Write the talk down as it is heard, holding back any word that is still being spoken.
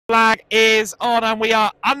Flag is on and we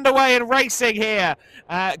are underway and racing here.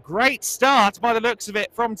 Great start by the looks of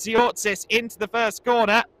it from V.Tziortzis into the first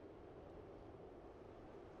corner.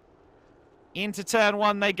 Into turn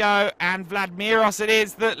one they go, and Vladimiros it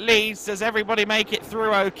is that leads. Does everybody make it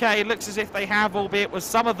through okay? Looks as if they have, albeit with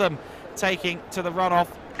some of them taking to the runoff.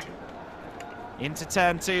 Into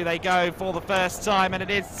turn two they go for the first time, and it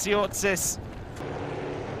is V.Tziortzis.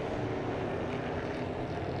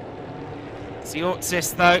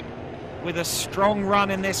 V.Tziortzis, though, with a strong run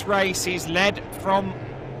in this race. He's led from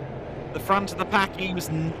the front of the pack. He was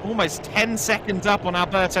almost 10 seconds up on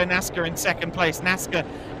Alberto Nasca in second place. Nasca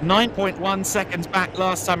 9.1 seconds back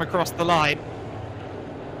last time across the line.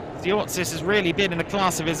 V.Tziortzis has really been in a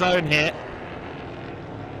class of his own here.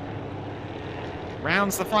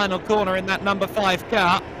 Rounds the final corner in that number 5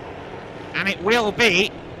 car, and it will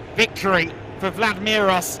be victory for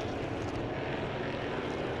Vladimiros,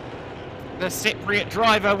 the Cypriot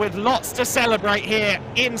driver, with lots to celebrate here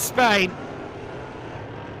in Spain.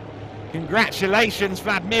 Congratulations,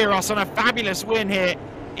 Vladimiros, on a fabulous win here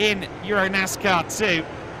in Euro NASCAR 2.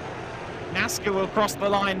 Nasca will cross the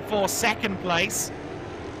line for second place.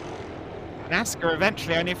 Nasca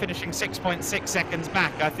eventually only finishing 6.6 seconds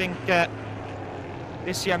back. I think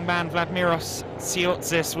this young man, Vladimiros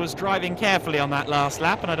V.Tziortzis, was driving carefully on that last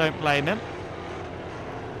lap, and I don't blame him.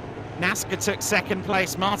 Nasca took second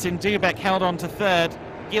place. Martin Dubek held on to third.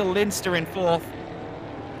 Gil Linster in fourth.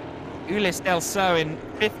 Ulis Del So in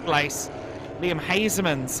fifth place. Liam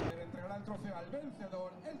Hazemans.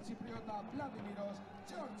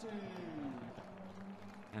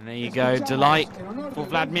 And there you go, delight for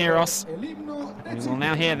Vladimiros. We will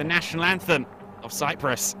now hear the national anthem of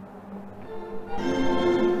Cyprus.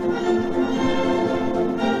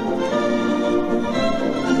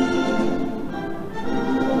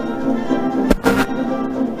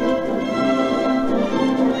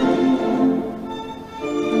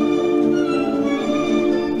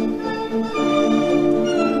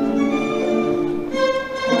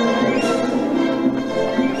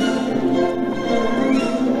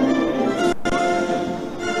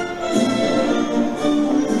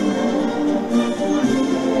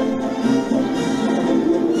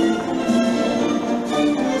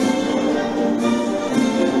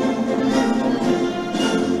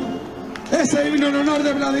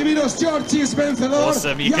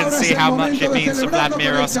 Awesome, you can see how much it means to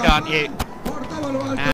Vladimiros, can't you?